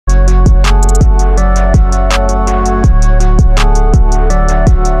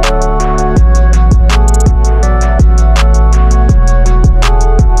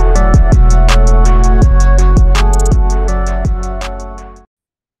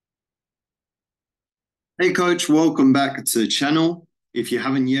Hey coach, welcome back to the channel. If you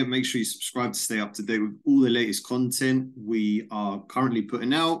haven't yet, make sure you subscribe to stay up to date with all the latest content we are currently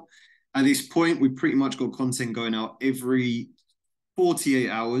putting out. At this point, we've pretty much got content going out every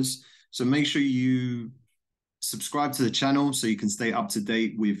 48 hours. So make sure you subscribe to the channel so you can stay up to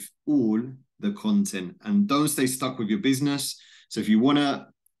date with all the content and don't stay stuck with your business. So if you want to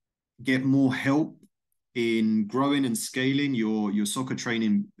get more help in growing and scaling your soccer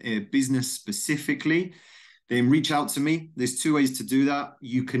training business specifically, then reach out to me. There's two ways to do that.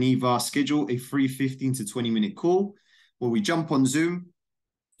 You can either schedule a free 15 to 20-minute call where we jump on Zoom.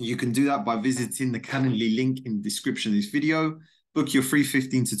 You can do that by visiting the Calendly link in the description of this video. Book your free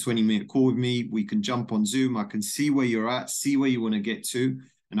 15 to 20-minute call with me. We can jump on Zoom. I can see where you're at, see where you want to get to,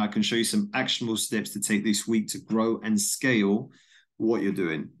 and I can show you some actionable steps to take this week to grow and scale what you're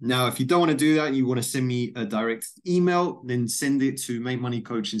doing. Now, if you don't want to do that and you want to send me a direct email, then send it to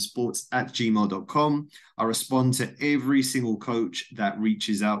makemoneycoachingsports@gmail.com. I respond to every single coach that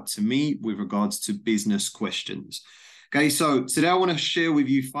reaches out to me with regards to business questions. Okay, so today I want to share with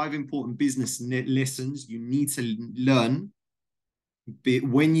you 5 important business lessons you need to learn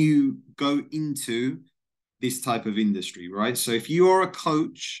when you go into this type of industry, right? So if you are a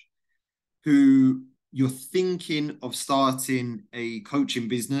coach who you're thinking of starting a coaching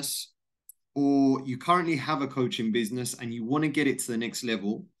business, or you currently have a coaching business and you want to get it to the next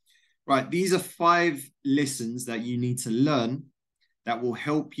level, right? These are 5 lessons that you need to learn that will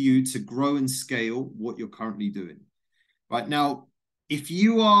help you to grow and scale what you're currently doing. Right now, if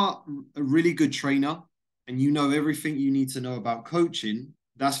you are a really good trainer and you know everything you need to know about coaching,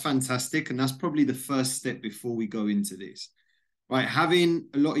 that's fantastic. And that's probably the first step before we go into this. Right, having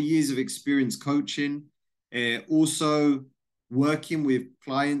a lot of years of experience coaching, also working with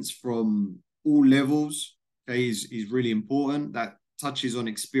clients from all levels, okay, is really important. That touches on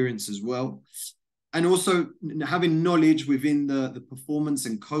experience as well. And also having knowledge within the performance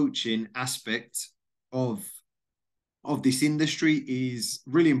and coaching aspect of this industry is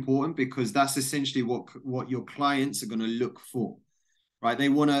really important, because that's essentially what your clients are going to look for, right? They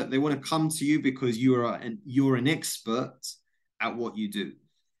want to come to you because you're an expert at what you do.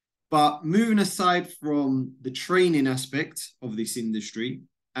 But moving aside from the training aspect of this industry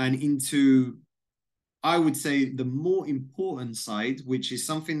and into, I would say, the more important side, which is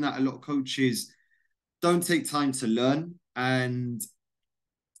something that a lot of coaches don't take time to learn. And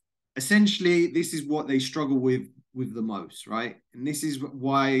essentially, this is what they struggle with the most, right? And this is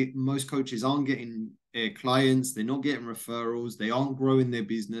why most coaches aren't getting clients. They're not getting referrals. They aren't growing their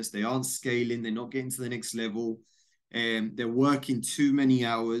business. They aren't scaling. They're not getting to the next level. They're working too many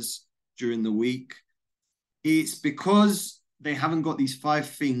hours during the week. It's because they haven't got these 5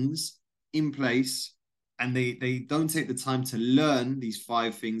 things in place, and they don't take the time to learn these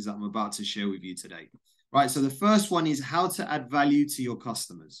 5 things that I'm about to share with you today. Right, so the first one is how to add value to your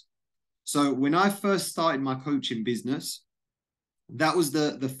customers. So when I first started my coaching business, that was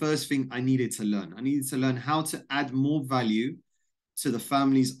the first thing I needed to learn. I needed to learn how to add more value to the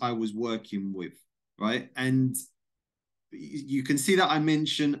families I was working with, right? And you can see that I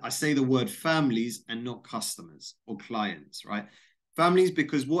say the word families and not customers or clients, right? Families,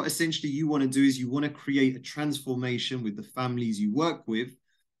 because what essentially you want to do is you want to create a transformation with the families you work with,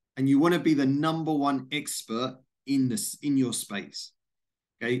 and you want to be the number 1 expert in your space.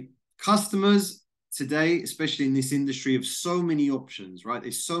 Okay, customers today, especially in this industry, have so many options, right?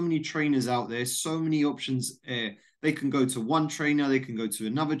 There's so many trainers out there, so many options. They can go to one trainer, they can go to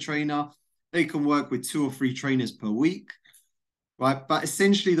another trainer, they can work with 2 or 3 trainers per week, right? But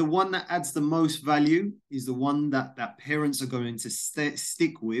essentially, the one that adds the most value is the one that parents are going to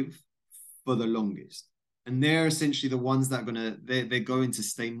stick with for the longest. And they're essentially the ones that they're going to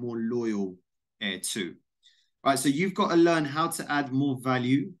stay more loyal to. Right, so you've got to learn how to add more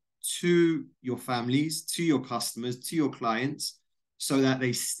value to your families, to your customers, to your clients, so that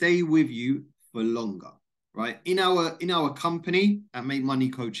they stay with you for longer, right? In our company at Make Money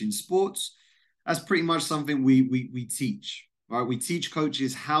Coaching Sports, that's pretty much something we teach, right? We teach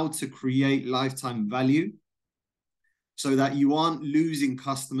coaches how to create lifetime value so that you aren't losing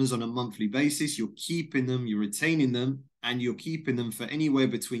customers on a monthly basis. You're keeping them, you're retaining them, and you're keeping them for anywhere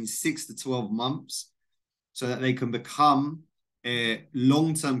between 6 to 12 months, so that they can become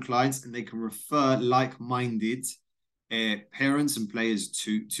long-term clients and they can refer like-minded parents and players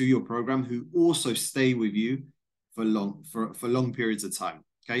to your program, who also stay with you for long periods of time.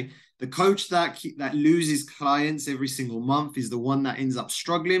 Okay, the coach that loses clients every single month is the one that ends up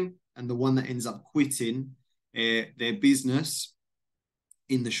struggling and the one that ends up quitting their business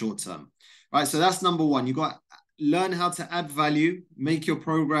in the short term. Right, so that's number 1. You got learn how to add value, make your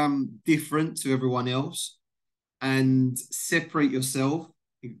program different to everyone else, and separate yourself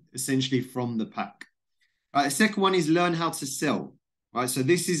essentially from the pack. Right, the second one is learn how to sell. Right, so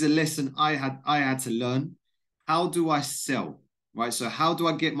this is a lesson I had to learn. How do I sell? Right, so how do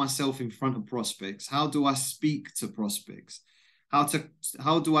I get myself in front of prospects? How do I speak to prospects? How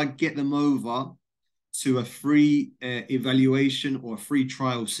do I get them over to a free evaluation or a free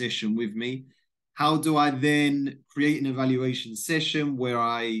trial session with me? How do I then create an evaluation session where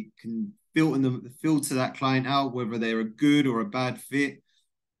I can filter that client out, whether they're a good or a bad fit?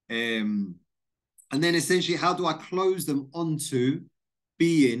 And then essentially, how do I close them onto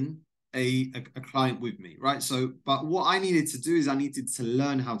being a client with me, right? So, but what I needed to do is I needed to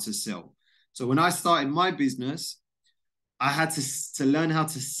learn how to sell. So when I started my business, I had to learn how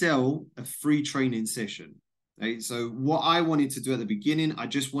to sell a free training session. Right? So what I wanted to do at the beginning, I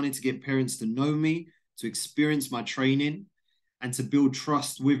just wanted to get parents to know me, to experience my training, and to build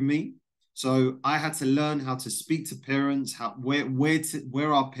trust with me. So I had to learn how to speak to parents,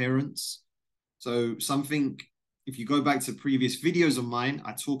 where are parents. So something, if you go back to previous videos of mine,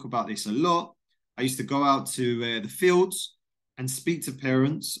 I talk about this a lot. I used to go out to the fields and speak to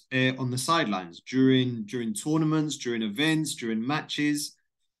parents on the sidelines during tournaments, during events, during matches.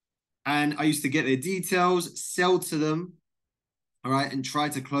 And I used to get their details, sell to them, all right, and try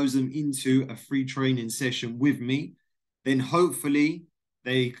to close them into a free training session with me. Then hopefully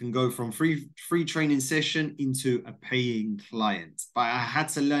they can go from free training session into a paying client. But I had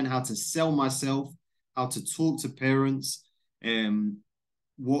to learn how to sell myself, how to talk to parents,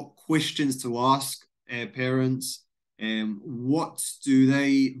 what questions to ask parents, what do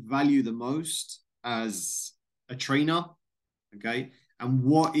they value the most as a trainer, okay? And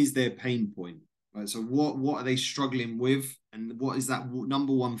what is their pain point, right? So what are they struggling with? And what is that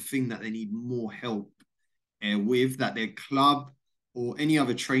number one thing that they need more help with that their club or any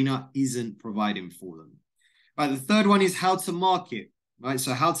other trainer isn't providing for them? Right, the third one is how to market, right?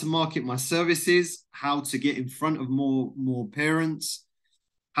 So how to market my services, how to get in front of more parents,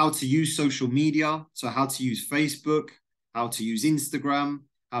 how to use social media. So how to use Facebook, how to use Instagram,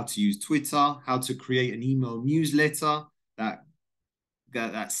 how to use Twitter, how to create an email newsletter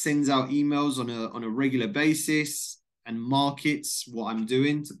that sends out emails on a regular basis and markets what I'm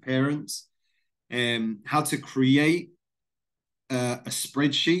doing to parents. How to create a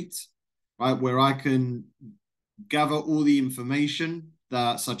spreadsheet, right, where I can gather all the information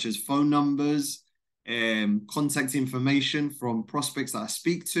such as phone numbers, contact information from prospects that I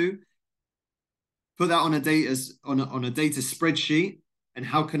speak to, put that on a data spreadsheet, and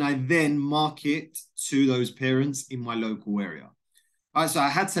how can I then market to those parents in my local area? All right, so I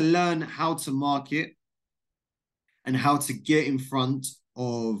had to learn how to market and how to get in front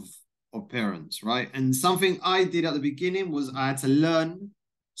of parents, right? And something I did at the beginning was I had to learn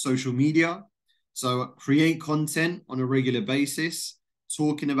social media. So create content on a regular basis,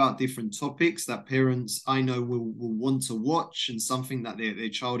 talking about different topics that parents I know will want to watch and something that their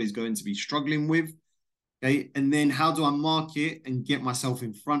child is going to be struggling with. Okay. And then how do I market and get myself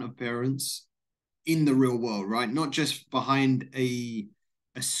in front of parents in the real world, right? Not just behind a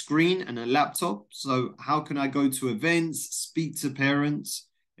screen and a laptop. So how can I go to events, speak to parents,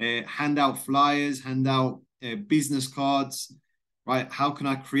 hand out flyers, hand out business cards, right? How can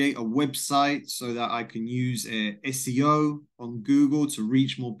I create a website so that I can use SEO on Google to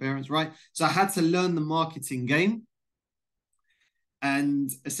reach more parents, right? So I had to learn the marketing game.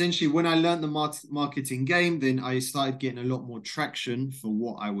 And essentially, when I learned the marketing game, then I started getting a lot more traction for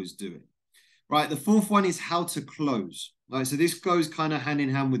what I was doing. Right, the fourth one is how to close. Right, so this goes kind of hand in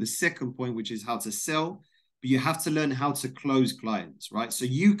hand with the second point, which is how to sell, but you have to learn how to close clients, right? So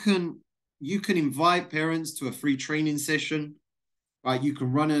you can invite parents to a free training session, right? You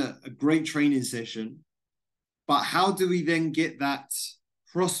can run a great training session, but how do we then get that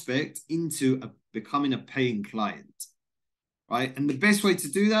prospect into becoming a paying client? Right, and the best way to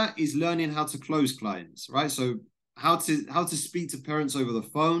do that is learning how to close clients, right? So how to speak to parents over the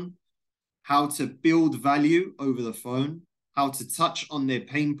phone, how to build value over the phone, how to touch on their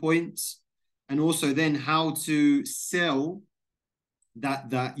pain points, and also then how to sell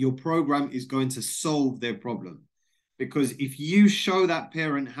that your program is going to solve their problem. Because if you show that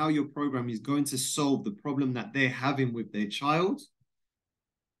parent how your program is going to solve the problem that they're having with their child,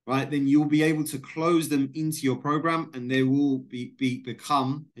 right, then you'll be able to close them into your program and they will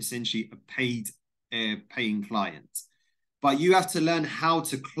become essentially a paying client. But you have to learn how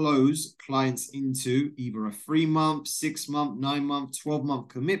to close clients into either a 3-month, 6-month, 9-month, 12-month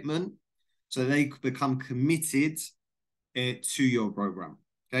commitment so they become committed to your program.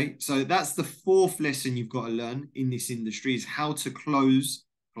 Okay, so that's the fourth lesson you've got to learn in this industry, is how to close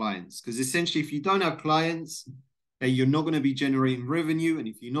clients. Because essentially, if you don't have clients, okay, you're not going to be generating revenue. And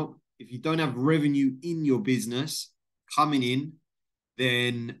if you don't have revenue in your business coming in,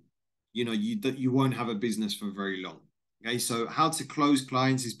 then you won't have a business for very long. Okay, so how to close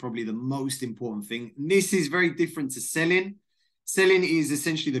clients is probably the most important thing. And this is very different to selling. Selling is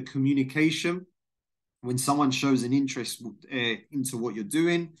essentially the communication. When someone shows an interest into what you're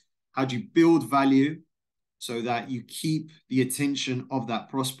doing, how do you build value so that you keep the attention of that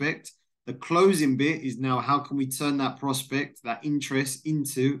prospect? The closing bit is now, how can we turn that prospect, that interest,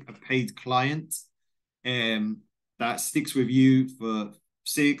 into a paid client that sticks with you for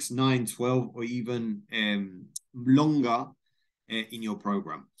 6, 9, 12, or even longer in your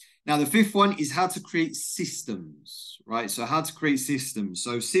program. Now, the fifth one is how to create systems, right? So how to create systems.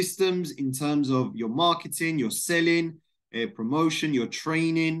 So systems in terms of your marketing, your selling, promotion, your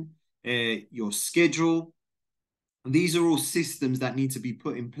training, your schedule. And these are all systems that need to be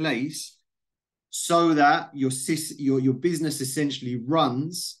put in place so that your business essentially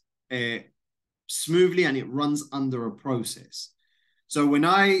runs smoothly, and it runs under a process. So when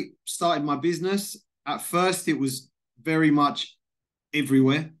I started my business, at first it was very much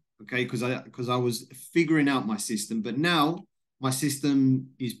everywhere, okay, because I was figuring out my system. But now my system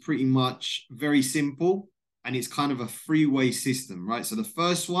is pretty much very simple, and it's kind of a three-way system, right? So the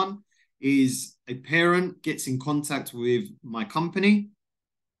first one is a parent gets in contact with my company,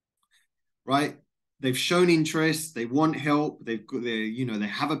 right? They've shown interest, they want help, they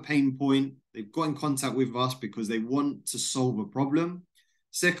have a pain point, they've got in contact with us because they want to solve a problem.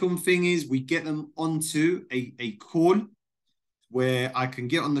 Second thing is we get them onto a call where I can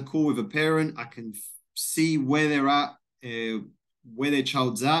get on the call with a parent. I can see where they're at, where their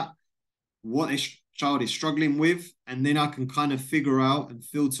child's at, what their child is struggling with, and then I can kind of figure out and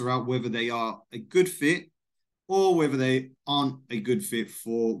filter out whether they are a good fit or whether they aren't a good fit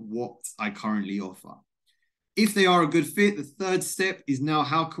for what I currently offer. If they are a good fit, the third step is now,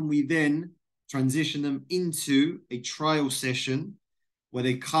 how can we then transition them into a trial session where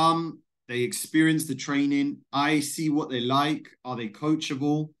they come, they experience the training, I see what they like, are they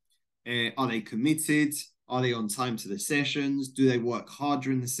coachable, are they committed, are they on time to the sessions, do they work hard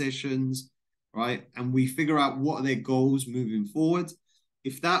during the sessions, right? And we figure out what are their goals moving forward.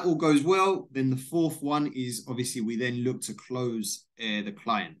 If that all goes well, then the fourth one is obviously we then look to close the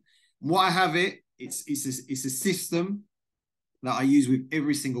client. What I have it's a system that I use with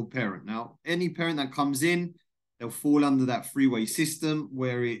every single parent. Now, any parent that comes in, they'll fall under that three-way system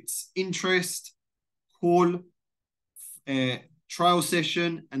where it's interest, call, trial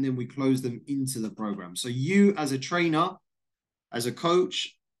session, and then we close them into the program. So you as a trainer, as a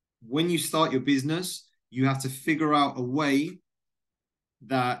coach, when you start your business, you have to figure out a way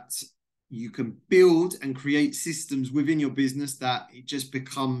that you can build and create systems within your business that it just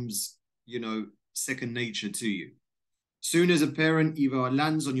becomes, second nature to you. Soon as a parent either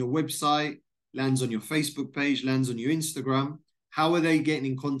lands on your website, lands on your Facebook page, lands on your Instagram, how are they getting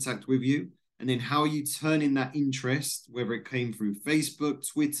in contact with you? And then how are you turning that interest, whether it came through Facebook,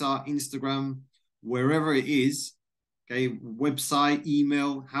 Twitter, Instagram, wherever it is, okay, website,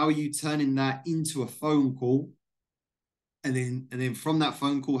 email, how are you turning that into a phone call? And then from that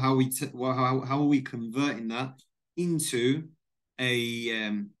phone call, how are we converting that into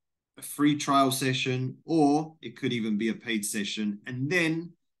a free trial session, or it could even be a paid session, and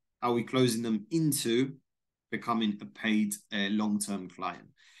then how are we closing them into becoming a paid long-term client,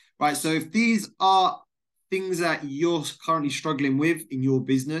 right? So if these are things that you're currently struggling with in your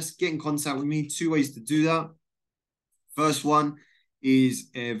business, get in contact with me. 2 ways to do that. First one is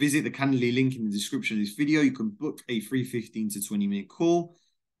visit the Calendly link in the description of this video. You can book a free 15 to 20-minute call.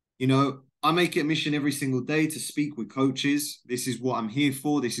 I make it a mission every single day to speak with coaches. This is what I'm here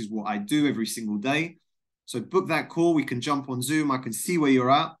for. This is what I do every single day. So book that call. We can jump on Zoom. I can see where you're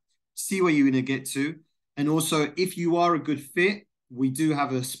at, see where you're going to get to. And also, if you are a good fit, we do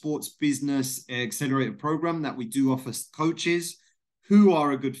have a sports business accelerator program that we do offer coaches who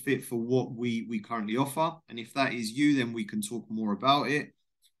are a good fit for what we currently offer. And if that is you, then we can talk more about it.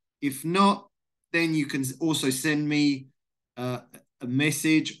 If not, then you can also send me a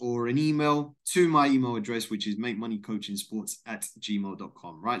message or an email to my email address, which is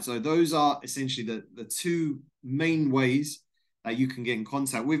makemoneycoachingsports@gmail.com, right? So those are essentially the two main ways that you can get in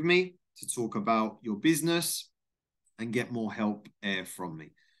contact with me to talk about your business and get more help from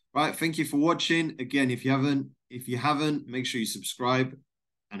me. Right, thank you for watching. Again, if you haven't, make sure you subscribe,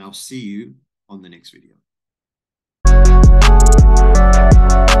 and I'll see you on the next video.